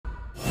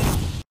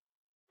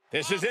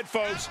This is it,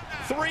 folks.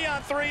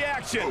 3-on-3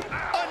 action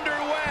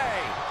underway.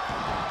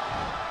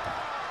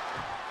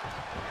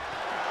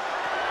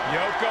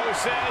 Yoko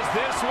says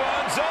this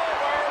one's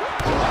over.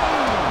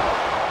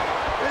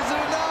 Is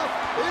it enough?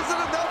 Is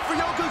it enough for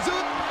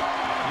Yokozuna?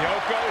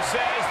 Yoko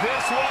says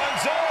this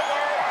one's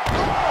over.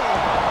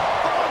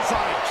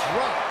 Onside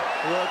drop.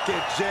 Look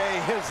at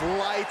Jay. His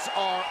lights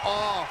are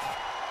off.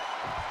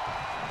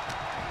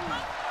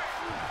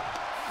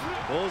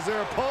 Pulls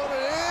their opponent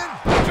in.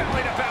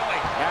 Belly to belly.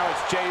 Now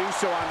it's Jey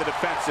Uso on the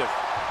defensive.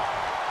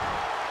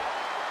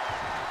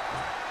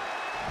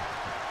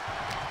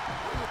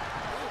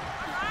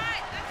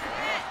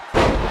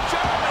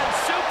 German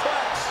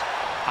suplex.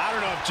 I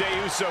don't know if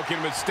Jey Uso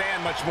can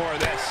withstand much more of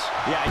this.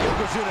 Yeah,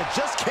 Yokozuna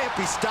just can't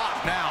be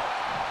stopped now.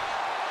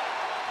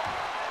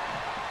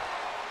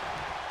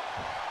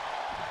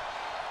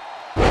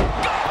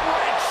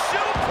 Gut-wrench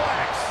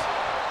suplex.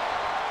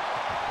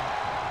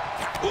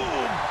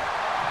 Boom.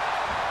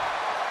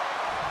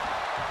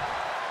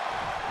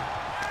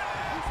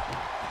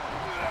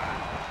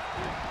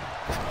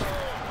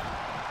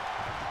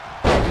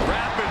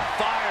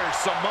 Rapid-fire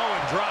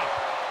Samoan drop.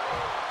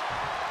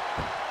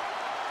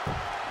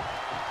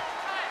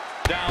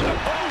 Down to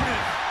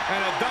Odin,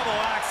 and a double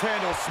axe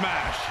handle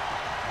smash.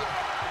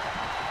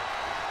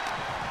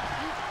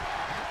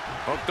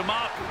 Hooked him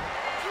up.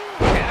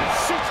 And a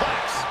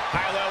suplex.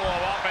 High level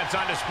of offense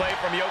on display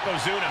from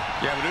Yokozuna.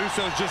 Yeah, but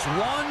Uso's just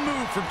one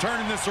move from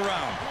turning this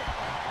around.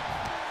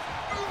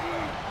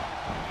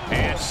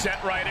 And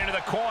sent right into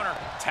the corner.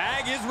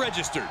 Tag is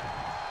registered.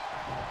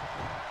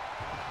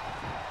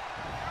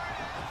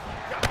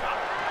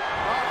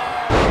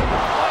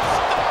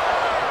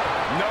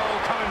 No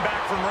coming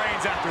back from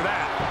Reigns after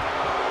that.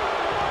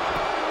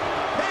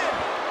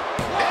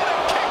 And a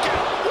kick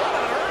out. What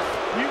on earth?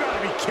 You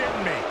gotta be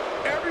kidding me.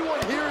 Everyone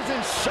here is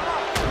in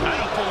shock. I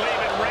don't believe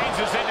it. Reigns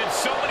has ended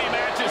so many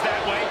matches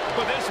that way,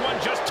 but this one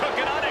just took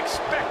an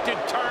unexpected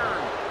turn.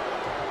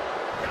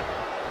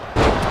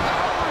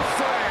 Power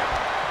slam.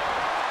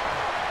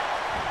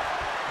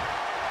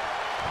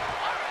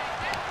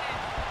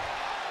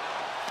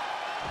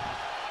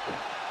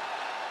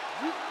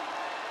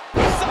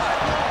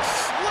 Sidewalk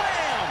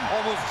slam.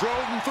 Almost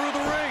drove him through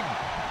the ring.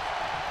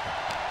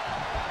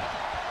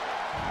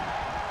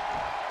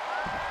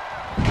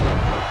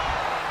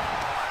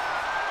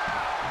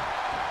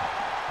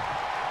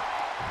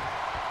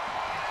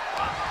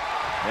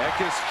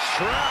 Neck is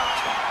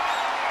trapped.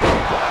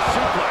 What a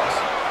suplex.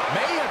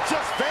 May have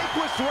just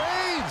vanquished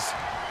Reigns.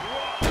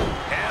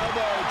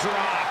 Elbow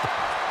drop.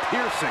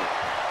 Piercing.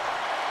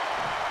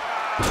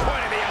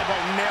 Point of the elbow,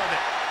 nailed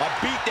it. A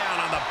beatdown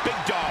on the big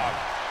dog.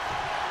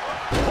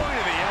 Point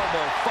of the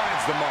elbow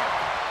finds the mark.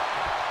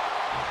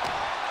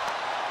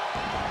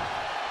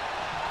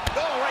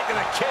 Oh, right to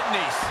the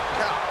kidneys.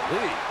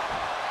 Golly.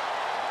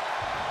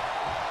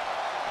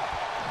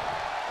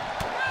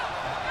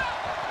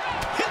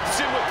 Hits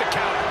him with the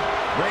counter.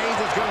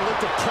 Reigns is going to look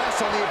to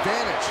press on the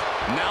advantage.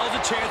 Now's a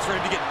chance for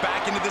him to get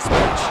back into this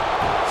match.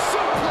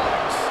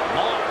 Suplex.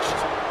 Launched.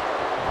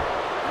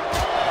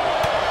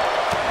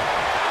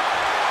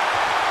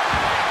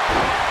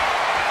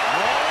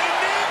 Rolling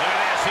knee. Look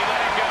at this, he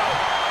let it go.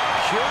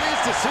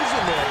 Curious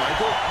decision there,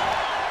 Michael.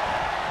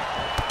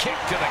 Kick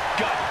to the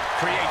gut.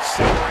 Creates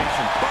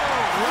separation.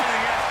 Boom,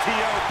 running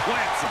FTO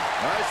plants him.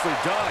 Nicely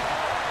done.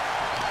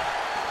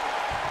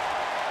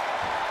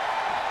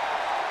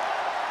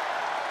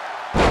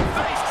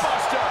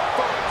 Facebuster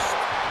first.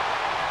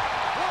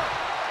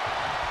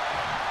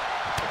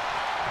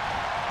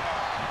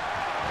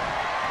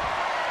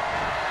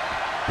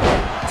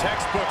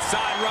 Textbook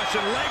side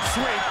Russian leg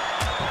sweep.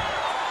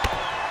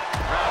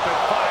 Rapid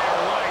fire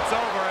lights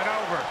over and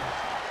over.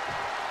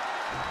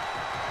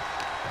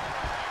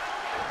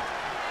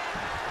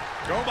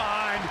 Go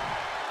behind.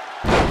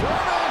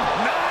 German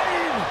 9.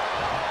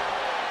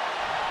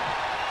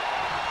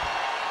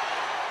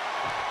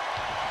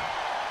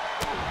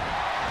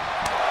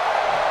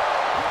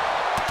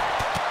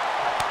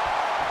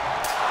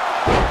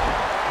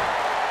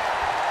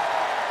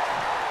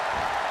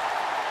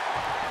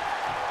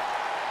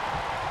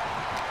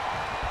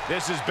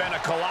 This has been a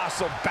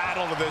colossal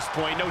battle to this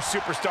point. No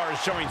superstar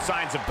is showing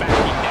signs of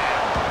backing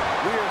down.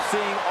 We are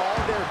seeing all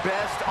their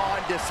best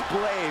on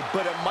display,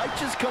 but it might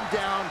just come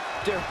down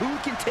to who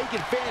can take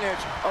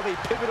advantage of a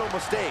pivotal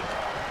mistake.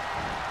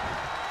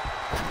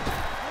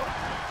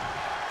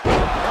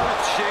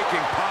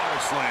 Earth-shaking power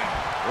slam.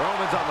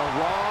 Roman's on the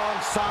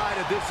wrong side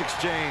of this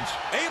exchange.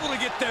 Able to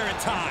get there in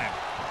time.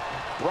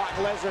 Brock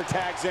Lesnar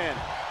tags in.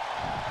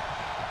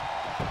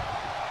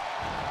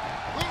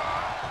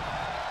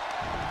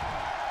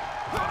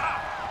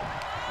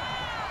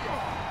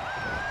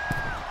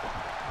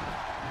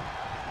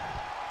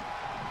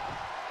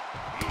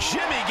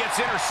 Jimmy gets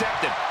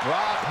intercepted.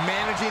 Brock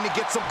managing to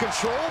get some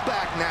control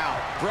back now.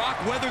 Brock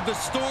weathered the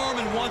storm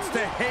and wants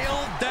to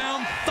hail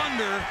down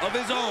thunder of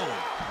his own.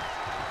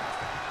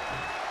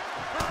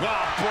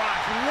 Oh,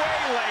 Brock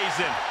waylays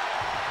him.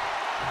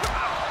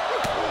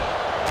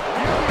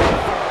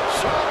 Beautiful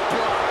shot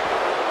block.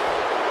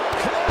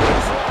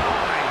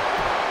 Clothesline.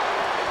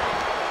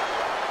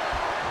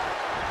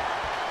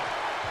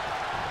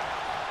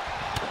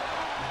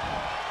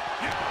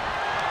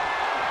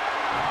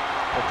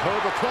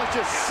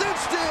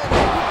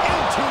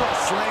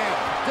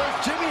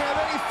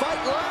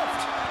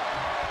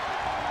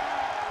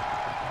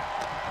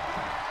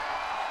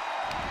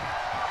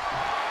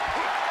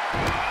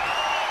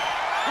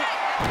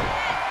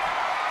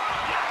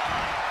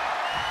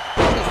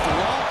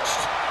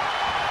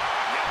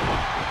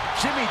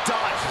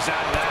 dodges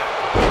out of that.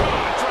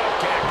 Oh,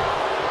 drop kick.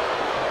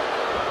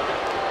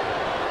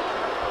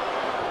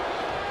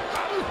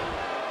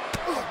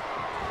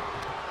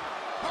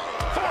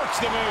 Forks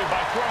the move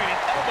by throwing an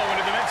elbow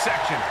into the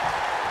midsection.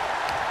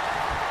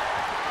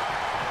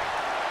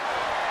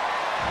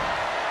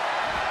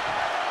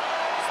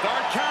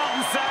 Start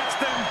counting,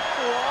 Saxton.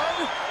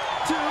 1,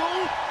 2,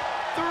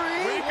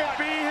 3. We could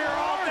be here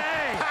all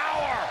day.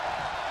 Power.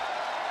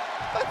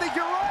 I think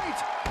you're right.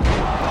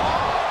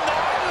 All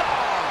night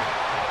long.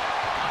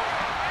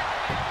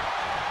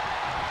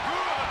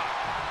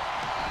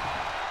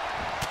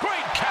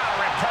 Great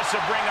counter. Impressive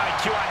ring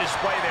IQ on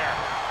display there.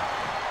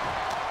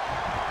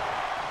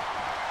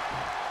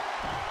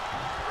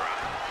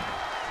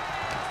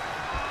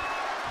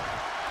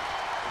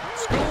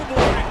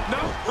 Schoolboy.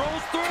 No,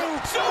 rolls through.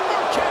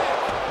 Super kick.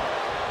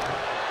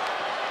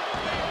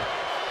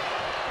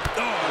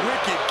 Oh,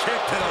 wicked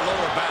kick to the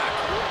lower back.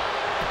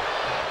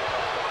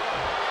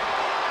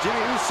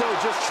 Jimmy Uso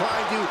just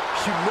trying to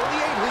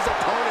humiliate his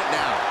opponent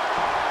now.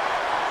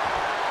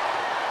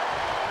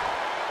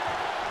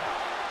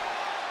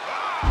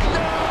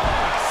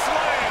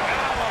 Slam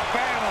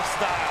Alabama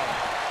style.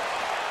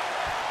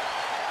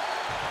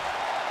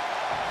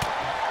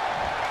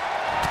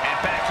 And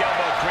back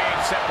elbow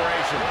creates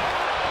separation.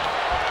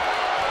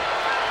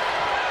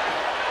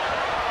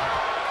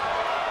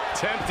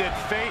 Tempted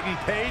fate and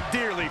paid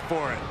dearly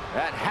for it.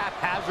 That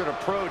haphazard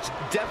approach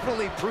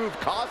definitely proved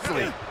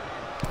costly.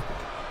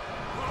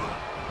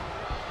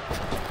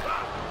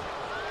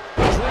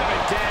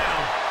 Driven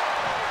down.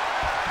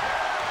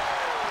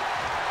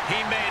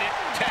 He made it.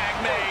 Tag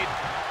made.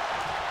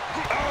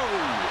 Oh!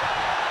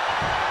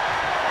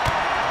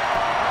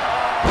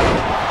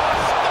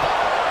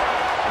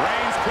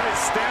 Reigns put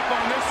his stamp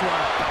on this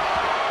one.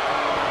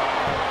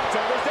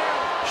 Shoulders down.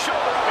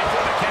 Shoulder up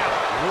before the count.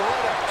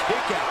 What a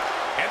kick out.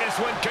 And this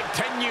one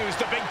continues.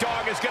 The big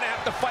dog is going to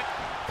have to fight.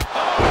 Oh,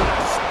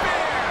 a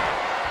spear!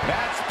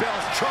 That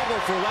spells trouble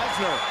for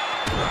Lesnar.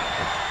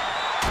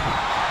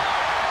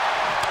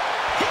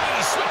 He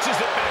switches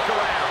it back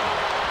around.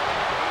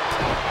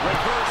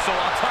 Reversal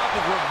on top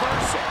of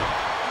reversal.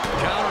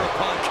 Counter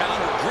upon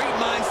counter. Great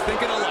minds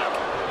thinking alike.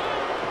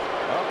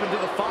 Up into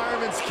the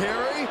fireman's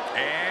carry.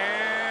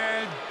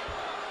 And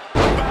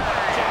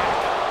bang!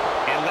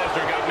 And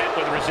Lesnar got met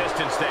with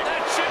resistance there. That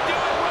should do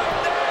it right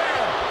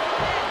there.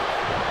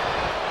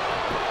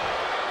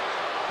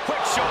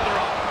 Quick shoulder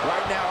up.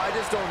 Right now, I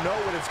just don't know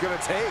what it's going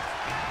to take.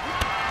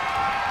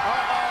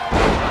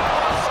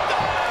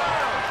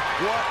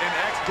 What an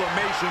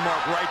exclamation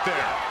mark right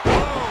there.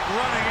 Oh,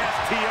 running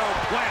STO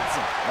plants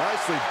him.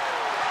 Nicely.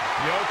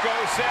 Yoko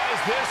says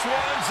this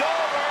one's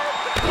over.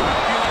 You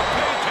like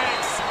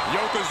pancakes.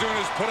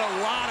 Yokozuna's put a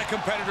lot of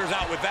competitors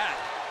out with that.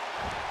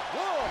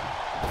 1,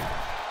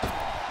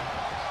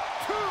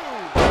 2.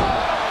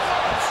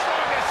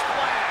 Strongest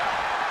slam.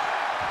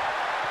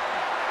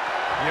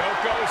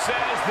 Yoko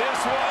says this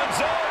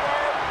one's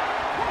over.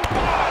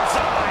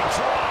 Bonsai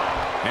drop.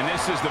 And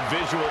this is the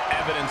visual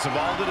evidence of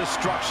all the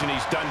destruction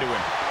he's done to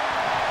him.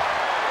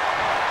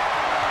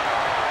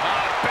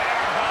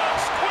 Bear hug.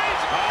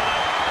 Squeeze.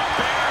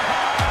 Bear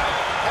hug.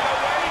 And a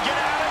way to get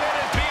out of it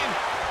is being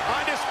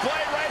on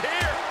display right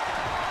here.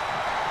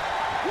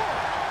 1,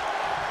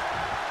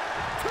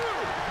 2.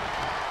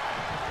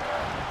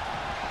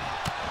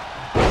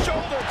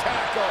 Shoulder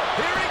tackle.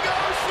 Here he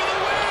goes for the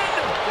win.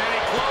 Can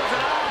he close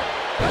it out?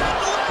 And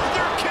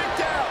Lesnar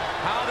kicked out.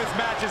 How this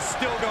match is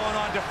still going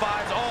on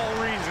defies all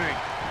reasoning.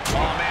 Oh,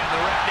 man, the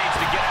ref needs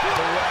to get out of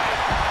the way.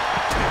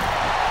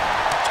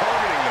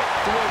 Targeting the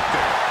throat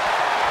there.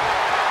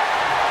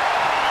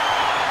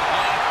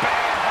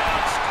 Bear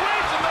hug.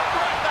 Squeezing the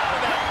breath out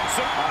of that.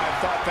 I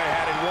thought they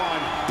had it won,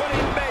 but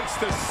he makes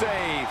the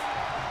save.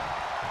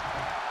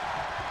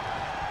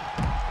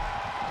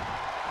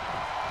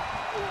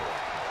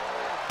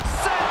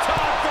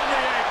 Senton from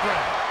the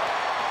apron.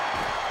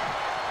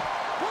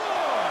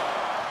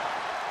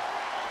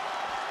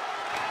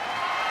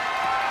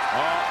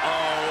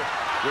 Uh-oh.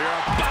 We are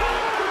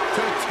about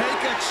to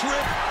take a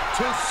trip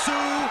to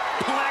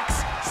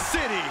Suplex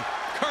City,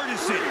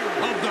 courtesy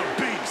of the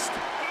Beast.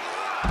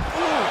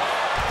 Ooh.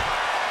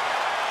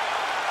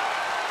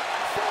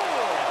 4.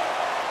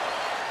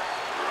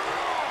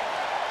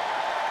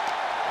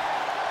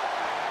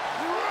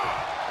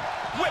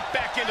 Whip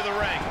back into the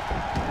ring.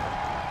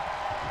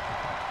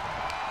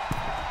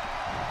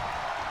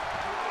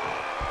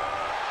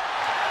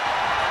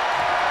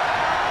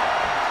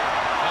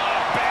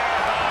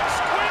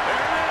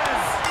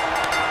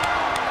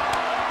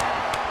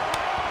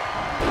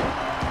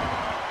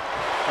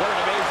 What an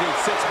amazing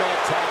 6-man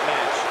tag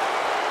match.